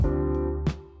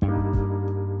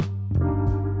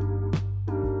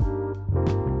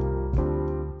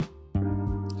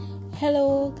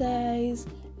Hello, guys,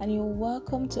 and you're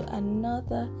welcome to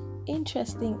another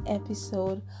interesting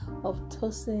episode of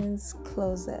Tosin's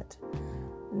Closet.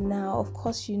 Now, of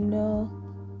course,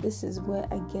 this is where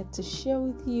I get to share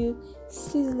with you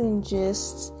sizzling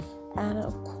gists and,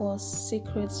 of course,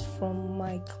 secrets from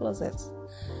my closet.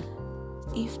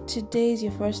 If today is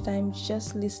your first time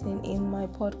just listening in my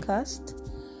podcast,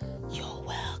 you're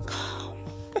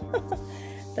welcome.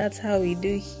 That's how we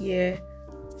do here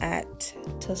at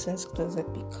Tosin's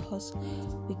Closet, because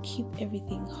we keep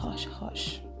everything hush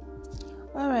hush.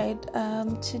 Alright,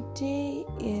 today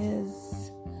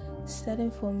is starting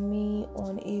for me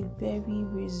on a very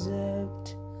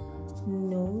reserved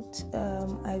note.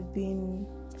 I've been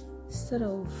sort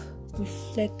of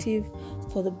reflective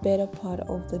for the better part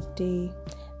of the day.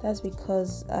 That's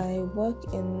because I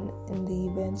work in the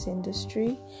events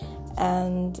industry,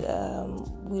 and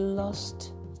we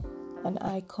lost an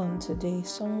icon today,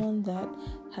 someone that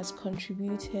has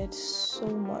contributed so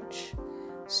much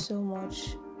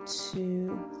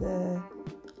to the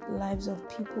lives of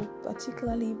people,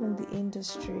 particularly even the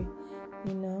industry,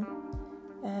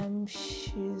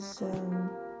 she's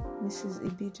Mrs.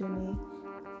 Ibidunni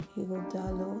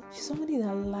Ighodalo. She's somebody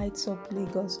that lights up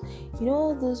Lagos.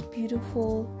 All those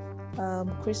beautiful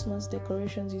Christmas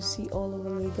decorations you see all over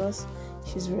Lagos,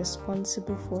 she's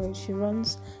responsible for it. She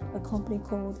runs a company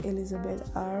called Elizabeth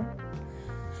R.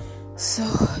 So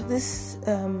this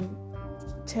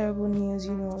terrible news,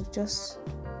 just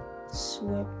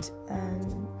swept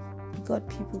and got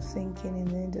people thinking in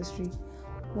the industry,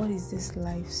 what is this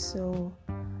life? So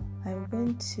I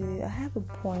have a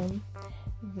poem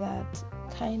that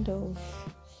kind of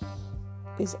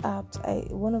is apt.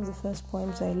 One of the first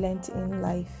poems I learnt in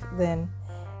life then.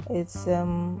 It's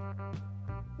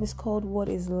called What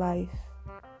is Life?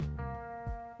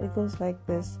 It goes like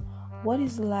this. What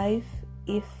is life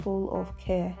if full of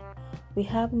care? We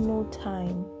have no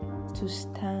time to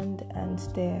stand and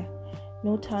stare,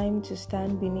 no time to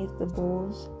stand beneath the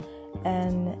boughs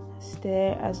and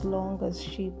stare as long as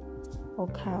sheep or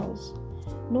cows,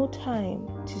 no time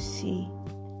to see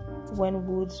when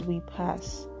woods we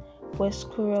pass, where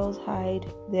squirrels hide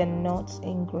their nuts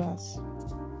in grass.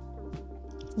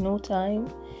 No time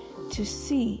to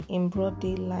see in broad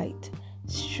daylight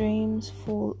streams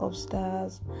full of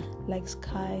stars like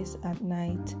skies at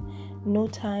night. No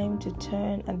time to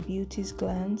turn at beauty's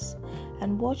glance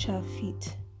and watch her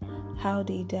feet, how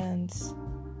they dance.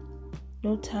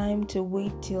 No time to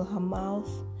wait till her mouth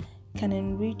can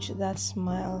enrich that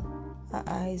smile her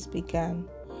eyes began.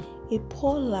 A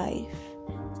poor life,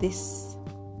 this,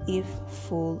 if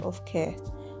full of care.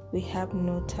 We have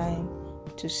no time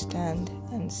to stand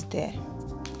and stare.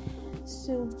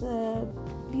 So the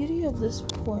beauty of this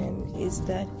poem is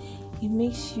that it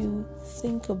makes you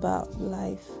think about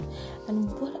life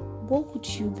and what would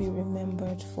you be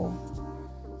remembered for.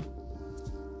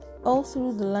 All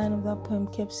through the line of that poem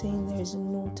kept saying there is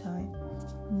no time,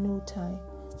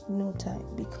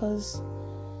 because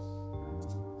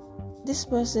this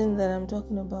person that I'm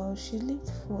talking about, she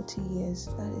lived 40 years.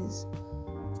 That is,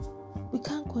 we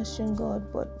can't question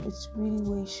God, but it's really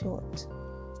way short,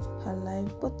 her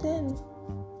life. But then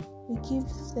we give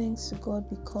thanks to God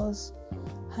because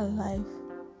her life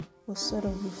was sort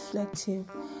of reflective.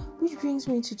 Which brings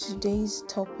me to today's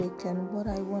topic and what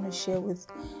I want to share with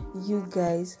you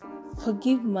guys.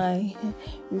 Forgive my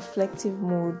reflective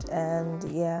mood, and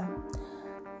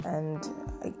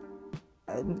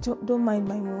don't mind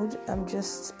my mood. I'm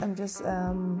just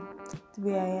the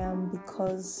way I am,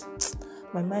 because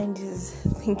my mind is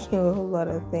thinking a whole lot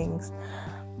of things.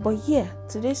 But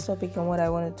today's topic and what I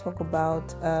want to talk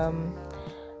about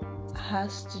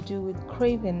has to do with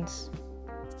cravings.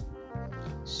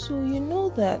 So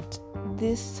that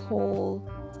this whole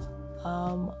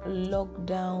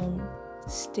lockdown,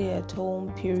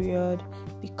 stay-at-home period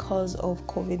because of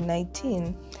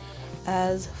COVID-19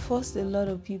 has forced a lot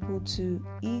of people to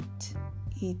eat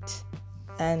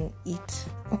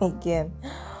again.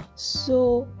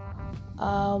 So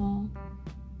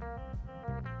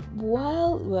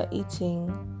while we're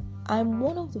eating, I'm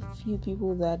one of the few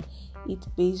people that eat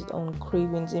based on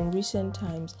cravings. In recent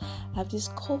times, I've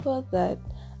discovered that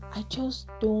I just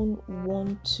don't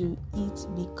want to eat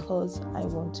because I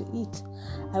want to eat.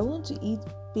 I want to eat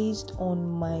based on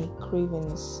my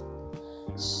cravings.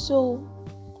 So,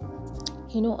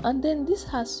 and then this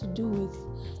has to do with,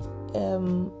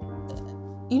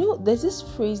 there's this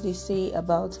phrase they say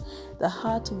about the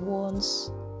heart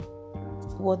wants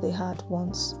what the heart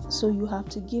wants, so you have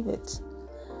to give it.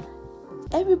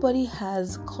 Everybody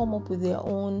has come up with their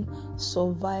own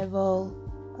survival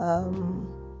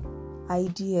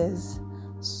ideas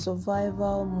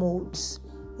survival modes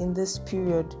in this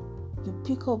period. You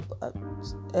pick up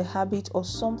a habit or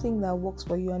something that works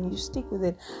for you and you stick with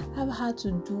it. I've had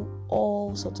to do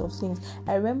all sorts of things.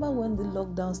 I remember when the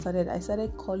lockdown started, I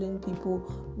started calling people,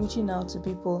 reaching out to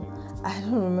people. I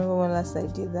don't remember when last I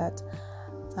did that.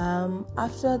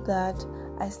 After that,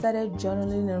 I started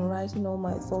journaling and writing all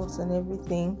my thoughts and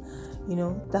everything.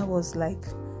 That was like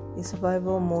a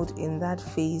survival mode in that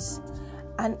phase.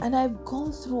 And I've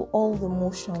gone through all the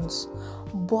motions.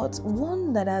 But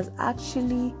one that has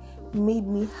actually made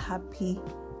me happy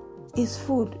is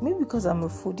food. Maybe because I'm a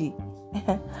foodie.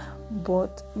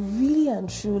 But really and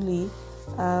truly,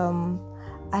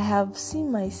 I have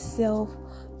seen myself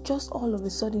just all of a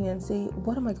sudden and say,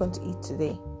 what am I going to eat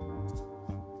today?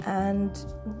 And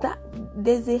that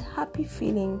there's a happy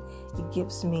feeling it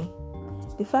gives me.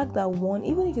 The fact that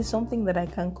even if it's something that I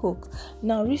can cook.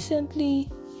 Now, recently,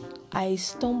 I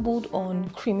stumbled on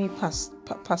creamy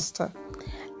pasta.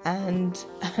 And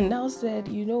I now said,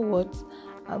 you know what?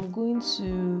 I'm going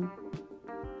to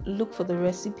look for the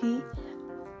recipe.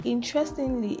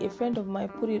 Interestingly, a friend of mine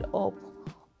put it up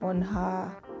on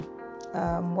her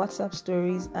WhatsApp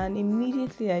stories, and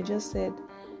immediately I just said,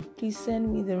 please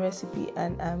send me the recipe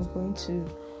and I'm going to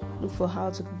look for how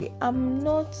to cook it. I'm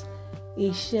not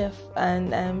a chef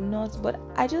but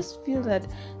I just feel that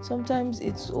sometimes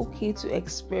it's okay to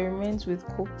experiment with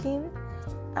cooking,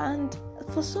 and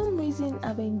for some reason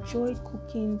I've enjoyed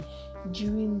cooking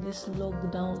during this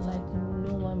lockdown like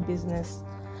no one business.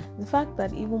 The fact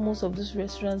that even most of these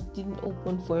restaurants didn't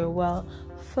open for a while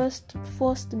first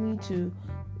forced me to,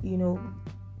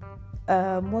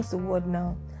 what's the word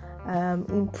now?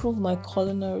 Improve my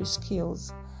culinary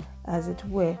skills, as it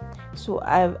were.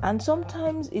 And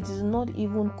sometimes it is not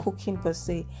even cooking per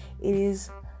se. It is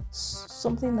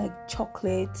something like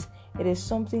chocolate. It is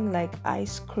something like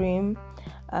ice cream.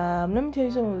 Let me tell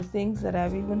you some of the things that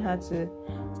I've even had to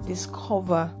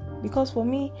discover, because for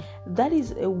me, that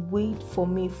is a way for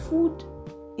me. Food,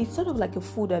 it's sort of like a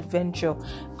food adventure.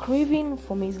 Craving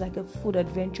for me is like a food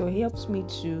adventure. It helps me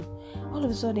to, all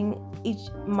of a sudden,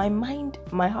 my mind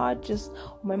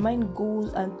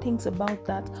goes and thinks about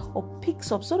that, or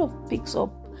picks up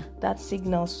that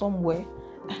signal somewhere.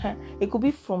 It could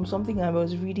be from something I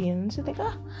was reading and say,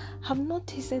 I've not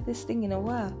tasted this thing in a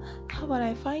while. How about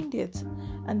I find it?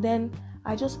 And then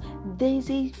there's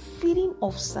a feeling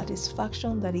of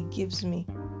satisfaction that it gives me.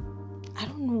 I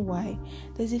don't know why.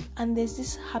 There's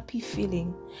this happy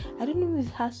feeling. I don't know if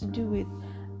it has to do with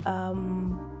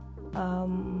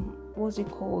what's it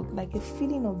called? Like a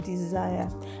feeling of desire.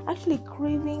 Actually,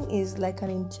 craving is like an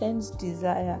intense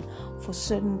desire for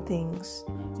certain things.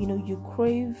 You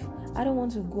crave. I don't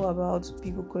want to go about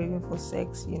people craving for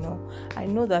sex. I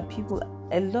know that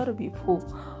a lot of people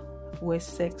were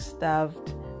sex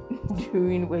starved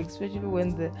especially when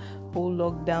the whole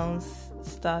lockdowns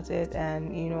started,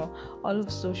 and all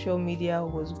of social media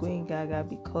was going gaga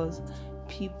because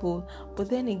people. But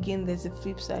then again, there's a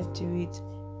flip side to it.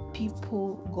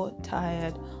 People got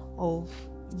tired of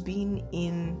being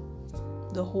in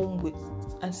the home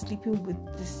and sleeping with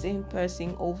the same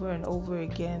person over and over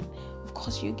again. Of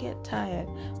course, you get tired,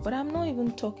 but I'm not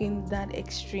even talking that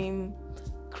extreme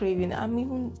craving. I'm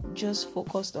even just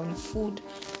focused on food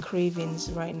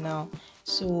cravings right now.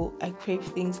 So I crave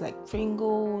things like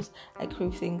Pringles. I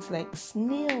crave things like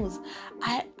snails.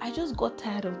 I just got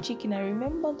tired of chicken. I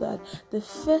remember that the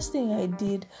first thing I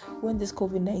did when this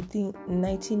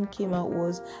COVID-19 came out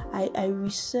was I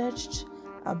researched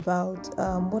about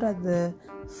what are the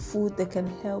foods that can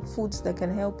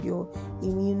help your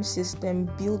immune system,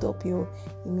 build up your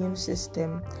immune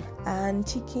system. And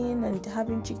chicken, and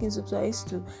having chicken soup, so I used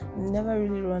to never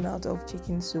really run out of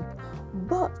chicken soup.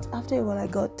 But after a while I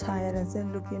got tired and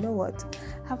said, look, you know what,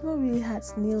 I've not really had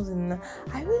snails in.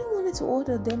 I really wanted to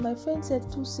order them. My friend said,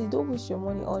 Tusi, don't waste your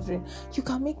money ordering, you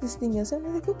can make this thing yourself.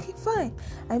 I'm like, okay, fine.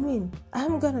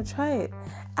 I'm gonna try it.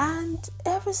 And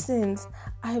ever since,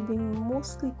 I've been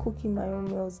mostly cooking my own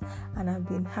meals, and I've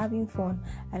been having fun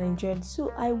and enjoying.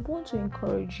 So I want to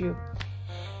encourage you,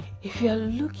 if you're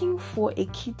looking for a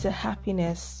key to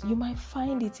happiness, you might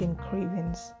find it in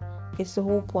cravings. It's the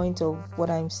whole point of what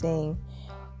I'm saying.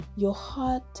 Your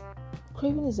heart,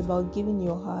 craving is about giving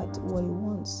your heart what it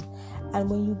wants. And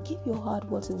when you give your heart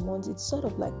what it wants, it's sort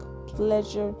of like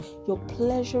pleasure. You're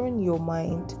pleasuring your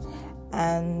mind,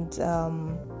 and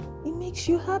it makes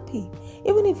you happy.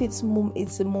 Even if it's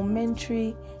a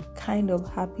momentary kind of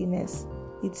happiness,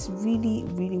 it's really,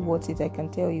 really worth it. I can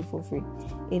tell you for free.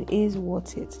 It is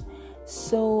worth it.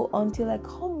 So until I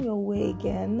come your way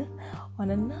again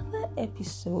on another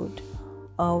episode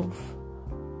of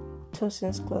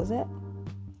Tosin's Closet,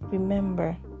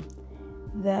 remember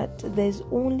that there's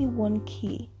only one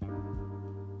key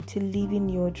to living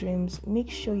your dreams. Make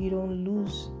sure you don't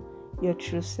lose your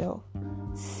true self.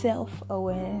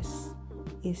 Self-awareness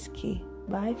is key.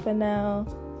 Bye for now.